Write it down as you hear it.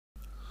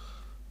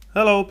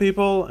Hello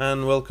people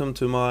and welcome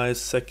to my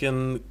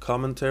second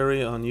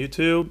commentary on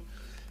YouTube.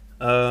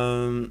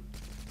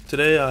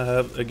 Today I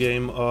have a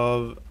game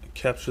of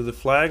Capture the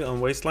Flag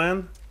on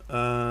Wasteland.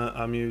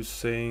 I'm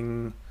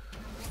using...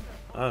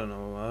 I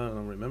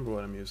don't remember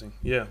what I'm using.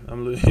 Yeah,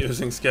 I'm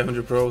using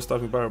Scavenger Pro,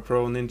 Stalking Power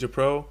Pro, Ninja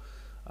Pro.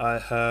 I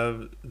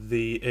have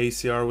the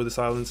ACR with a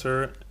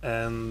silencer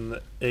and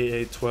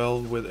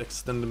AA-12 with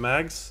extended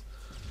mags.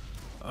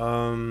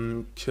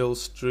 Kill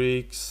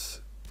streaks,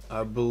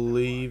 I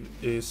believe,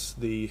 is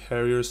the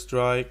Harrier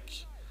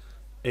Strike,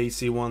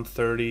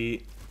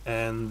 AC-130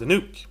 and the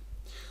nuke.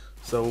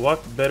 So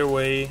what better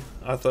way,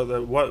 I thought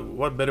that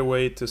what better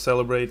way to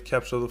celebrate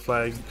Capture the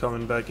Flag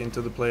coming back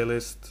into the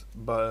playlist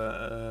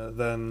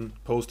than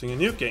posting a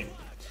nuke game.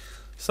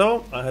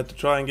 So I had to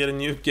try and get a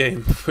nuke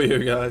game for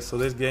you guys. So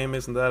this game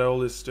isn't that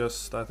old, it's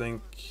just I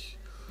think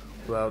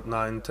about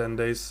 9-10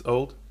 days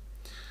old.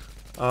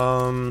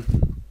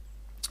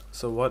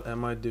 So what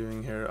am I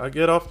doing here? I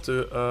get off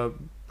to a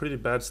pretty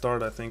bad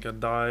start. I think I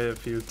die a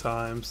few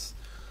times.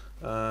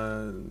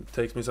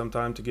 Takes me some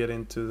time to get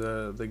into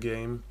the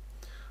game.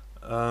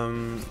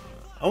 I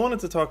wanted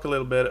to talk a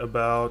little bit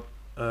about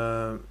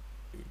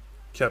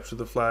Capture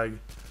the Flag.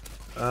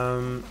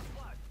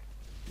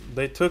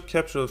 They took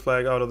Capture the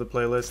Flag out of the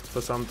playlist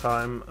for some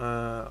time.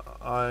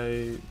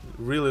 I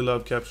really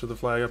love Capture the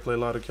Flag. I play a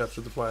lot of Capture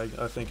the Flag.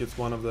 I think it's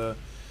one of the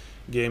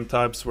game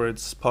types where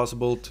it's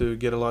possible to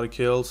get a lot of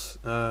kills.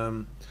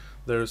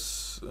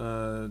 There's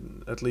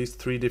at least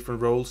 3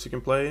 different roles you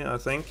can play, I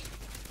think.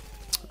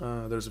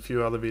 There's a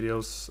few other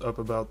videos up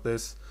about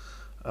this,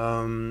 but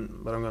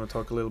I'm going to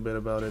talk a little bit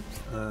about it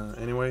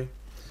anyway.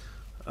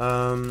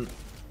 A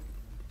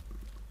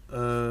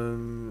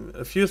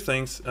few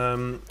things.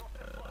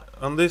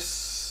 On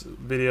this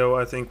video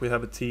I think we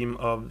have a team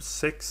of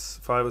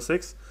 5 or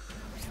 6,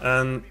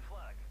 and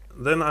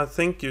then I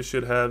think you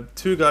should have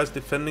 2 guys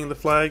defending the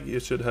flag, you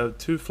should have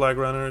 2 flag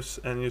runners,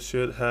 and you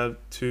should have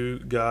 2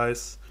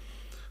 guys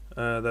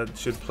that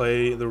should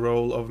play the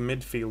role of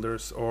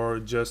midfielders or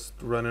just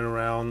running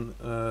around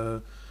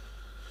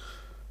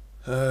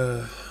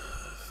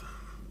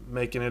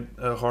making it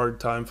a hard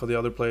time for the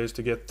other players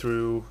to get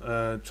through,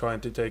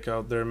 trying to take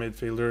out their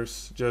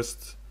midfielders,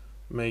 just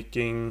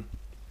making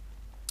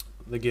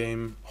the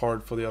game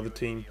hard for the other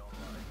team.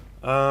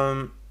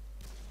 I'm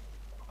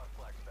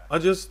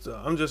just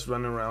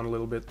running around a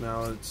little bit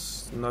now.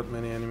 It's not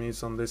many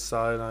enemies on this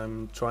side.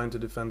 I'm trying to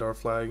defend our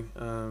flag.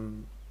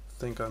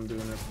 Think I'm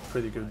doing a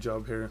pretty good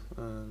job here,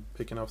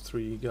 picking off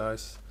 3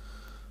 guys.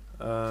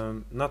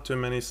 Not too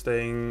many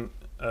staying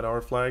at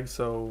our flag,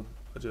 so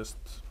I just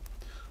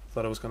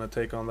thought I was gonna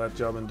take on that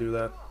job and do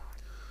that.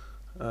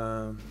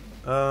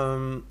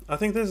 I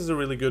think this is a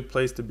really good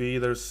place to be.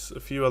 There's a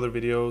few other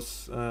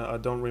videos. I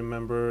don't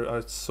remember.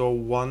 I saw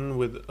one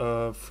with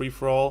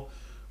free-for-all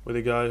with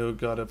a guy who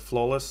got a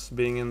flawless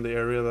being in the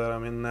area that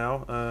I'm in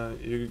now.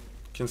 You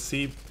can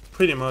see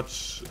pretty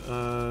much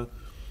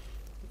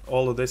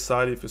all of this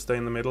side if you stay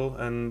in the middle,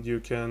 and you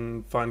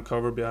can find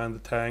cover behind the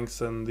tanks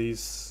and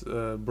these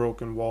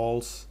broken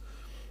walls.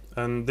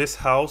 And this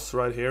house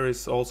right here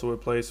is also a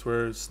place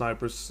where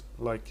snipers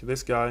like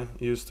this guy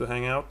used to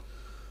hang out.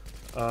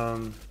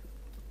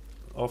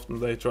 Often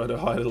they try to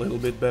hide a little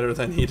bit better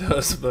than he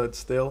does, but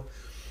still.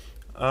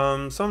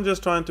 So I'm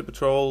just trying to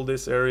patrol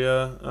this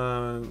area,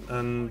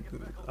 and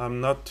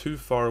I'm not too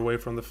far away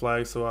from the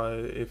flag, so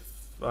if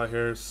I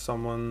hear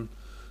someone,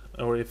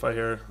 or if I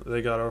hear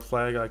they got our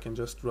flag, I can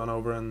just run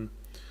over and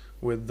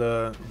with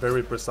the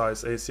very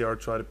precise ACR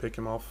try to pick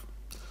him off.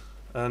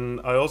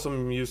 And I also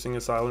am using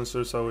a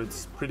silencer, so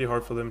it's pretty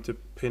hard for them to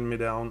pin me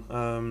down.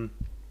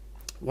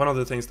 One of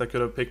the things that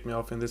could have picked me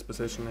off in this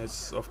position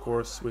is, of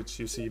course, which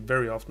you see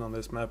very often on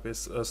this map,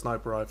 is a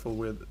sniper rifle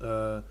with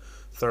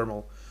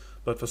thermal.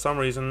 But for some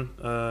reason,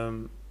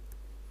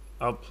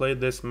 I've played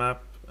this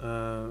map,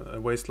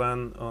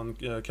 Wasteland, on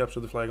Capture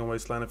the Flag on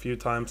Wasteland a few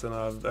times, and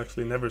I've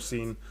actually never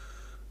seen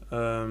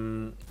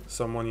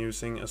someone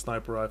using a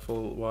sniper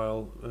rifle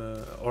while,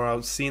 or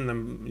I've seen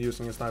them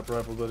using a sniper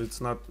rifle, but it's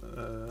not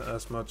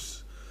as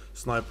much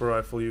sniper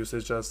rifle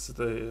usage as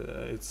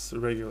it's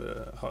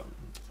regular,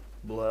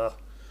 blah,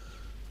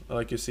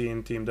 like you see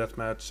in Team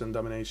Deathmatch and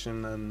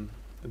Domination and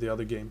the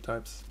other game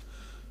types.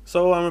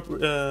 So I'm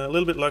a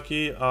little bit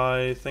lucky.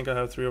 I think I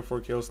have 3 or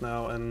 4 kills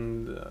now,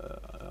 and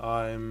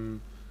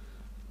I'm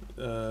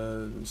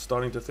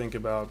starting to think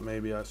about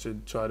maybe I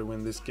should try to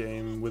win this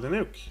game with a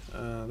nuke.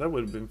 That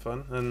would have been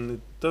fun, and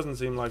it doesn't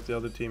seem like the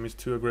other team is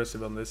too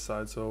aggressive on this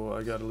side, so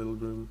I got a little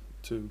room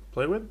to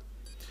play with.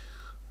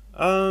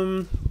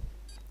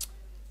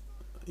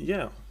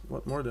 Yeah,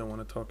 what more do I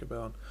want to talk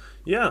about?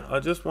 Yeah, I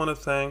just want to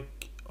thank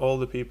all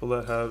the people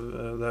that have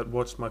that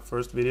watched my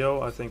first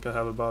video. I think I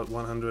have about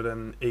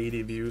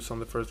 180 views on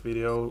the first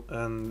video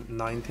and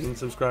 19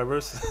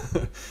 subscribers.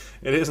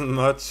 It isn't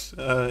much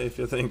if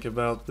you think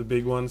about the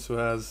big ones who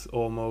has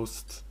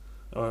almost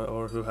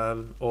or who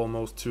have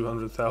almost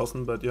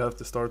 200,000, but you have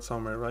to start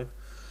somewhere, right?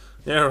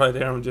 Yeah, right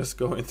here I'm just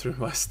going through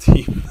my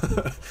Steam.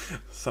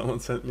 Someone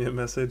sent me a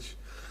message.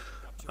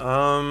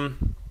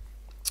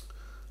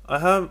 I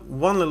have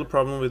one little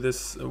problem with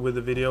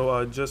the video.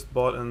 I just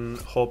bought an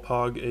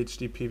Hopog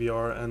HD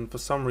PVR, and for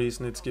some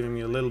reason it's giving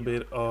me a little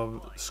bit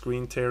of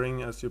screen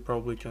tearing, as you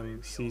probably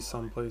can see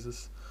some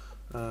places.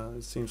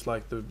 It seems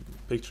like the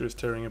picture is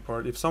tearing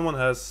apart. If someone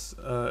has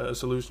a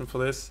solution for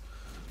this,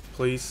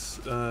 please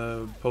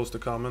post a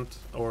comment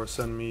or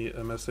send me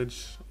a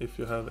message if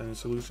you have any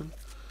solution.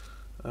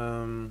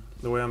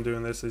 The way I'm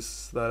doing this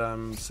is that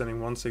I'm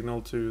sending one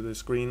signal to the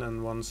screen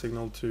and one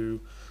signal to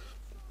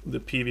the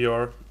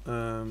PVR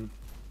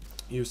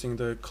using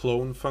the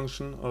clone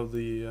function of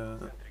the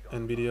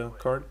NVIDIA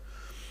card.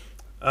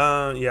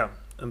 Yeah,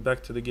 and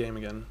back to the game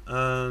again.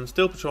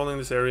 Still patrolling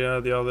this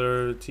area. The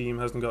other team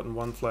hasn't gotten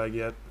one flag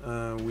yet.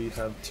 We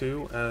have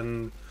two,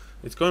 and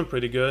it's going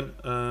pretty good.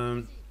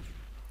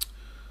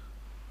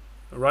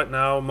 Right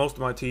now, most of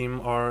my team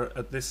are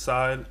at this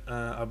side.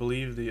 I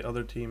believe the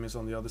other team is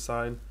on the other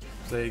side.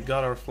 They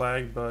got our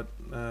flag, but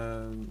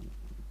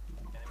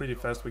pretty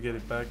fast we get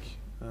it back.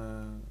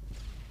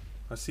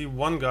 I see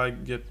one guy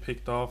get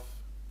picked off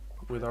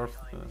with our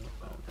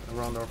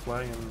around our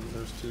flag, and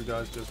there's two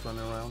guys just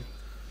running around.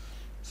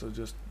 So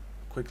just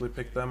quickly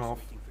pick them off.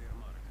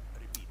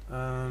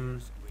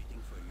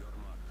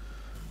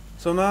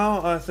 So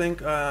now I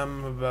think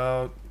I'm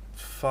about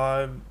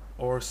 5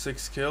 or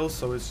 6 kills.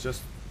 So it's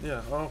just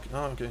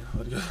okay.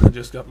 I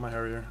just got my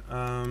Harrier.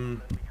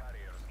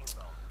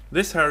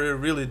 This Harrier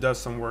really does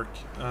some work.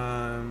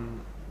 The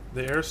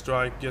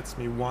airstrike gets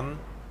me 1.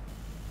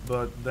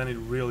 But then it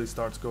really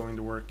starts going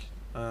to work.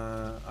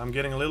 I'm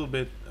getting a little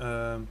bit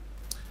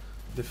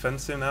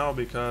defensive now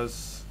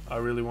because I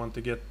really want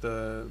to get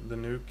the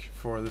nuke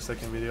for the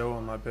second video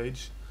on my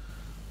page.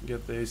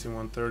 Get the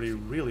AC-130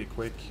 really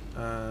quick.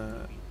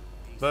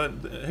 But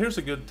here's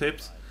a good tip.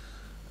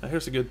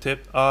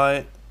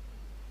 I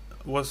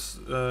was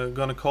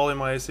gonna call in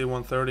my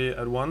AC-130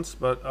 at once,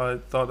 but I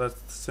thought that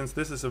since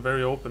this is a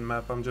very open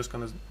map, I'm just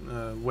gonna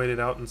wait it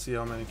out and see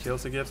how many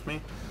kills it gets me.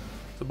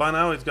 So by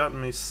now it's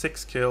gotten me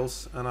 6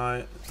 kills,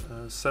 and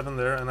 7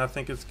 there, and I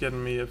think it's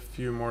getting me a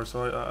few more.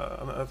 So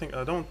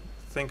I don't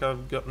think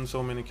I've gotten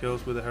so many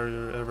kills with the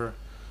Harrier ever.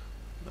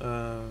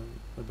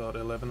 About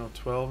 11 or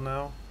 12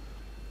 now.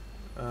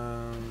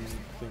 I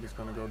think it's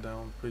gonna go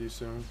down pretty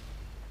soon.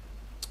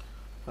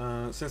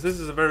 Since this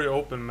is a very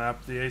open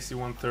map, the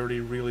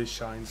AC-130 really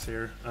shines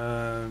here.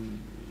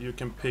 You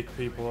can pick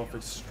people off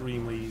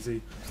extremely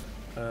easy.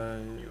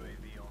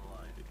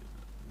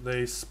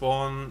 They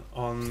spawn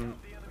on.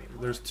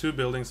 There's 2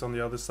 buildings on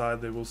the other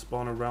side. They will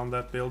spawn around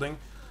that building.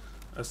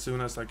 As soon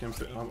as I can,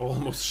 I'm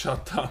almost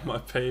shut down my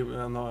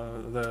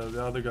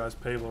the other guy's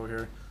payload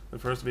here. The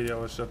first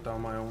video I shut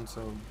down my own,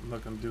 so I'm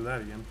not gonna do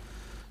that again.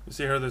 You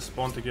see here they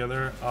spawn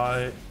together.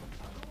 I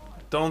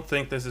don't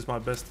think this is my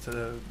best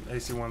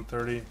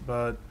AC-130,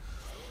 but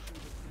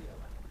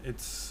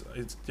it's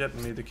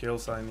getting me the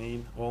kills I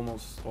need,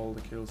 almost all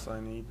the kills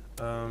I need.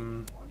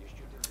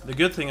 The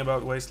good thing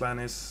about Wastland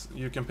is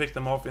you can pick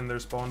them off in their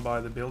spawn by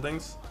the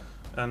buildings.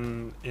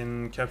 And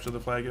in Capture the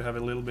Flag you have a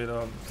little bit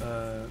of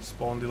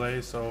spawn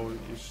delay, so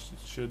it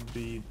should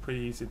be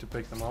pretty easy to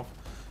pick them off.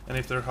 And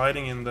if they're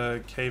hiding in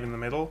the cave in the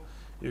middle,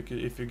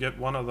 if you get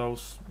one of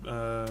those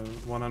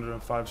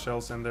 105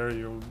 shells in there,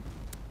 you'll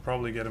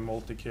probably get a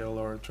multi-kill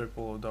or a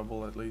triple or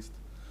double at least.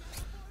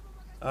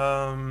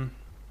 I'm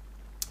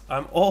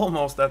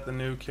almost at the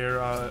nuke here.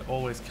 I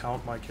always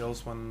count my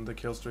kills when the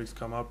kill streaks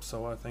come up,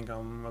 so I think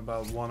I'm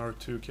about 1 or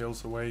 2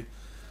 kills away.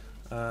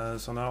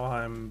 So now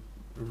I'm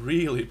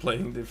really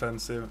playing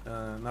defensive.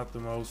 Not the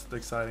most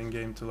exciting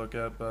game to look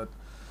at, but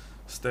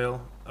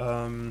still.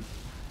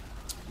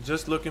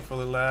 Just looking for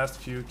the last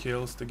few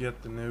kills to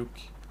get the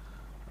nuke.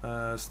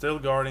 Still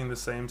guarding the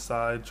same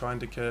side, trying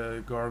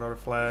to guard our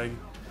flag.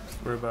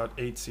 We're about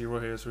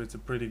 8-0 here, so it's a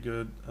pretty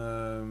good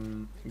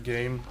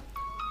game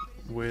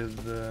with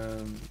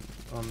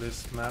on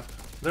this map.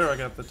 There I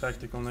got the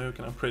tactical nuke,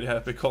 and I'm pretty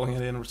happy calling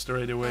it in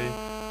straight away.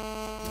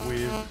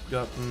 We've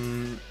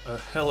gotten a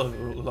hell of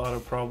a lot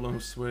of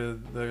problems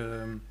with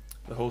the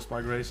host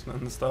migration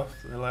and stuff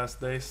the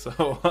last day,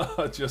 so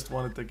I just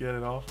wanted to get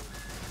it off.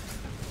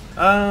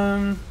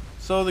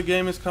 So the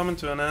game is coming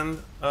to an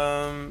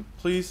end.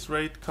 Please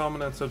rate,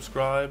 comment and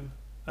subscribe,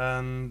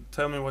 and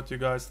tell me what you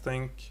guys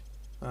think.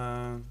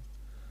 The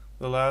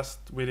last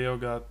video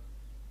got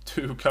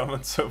 2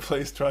 comments, so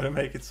please try to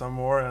make it some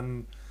more.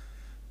 And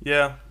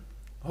yeah,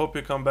 hope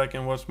you come back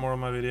and watch more of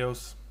my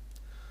videos.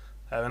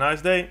 Have a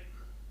nice day.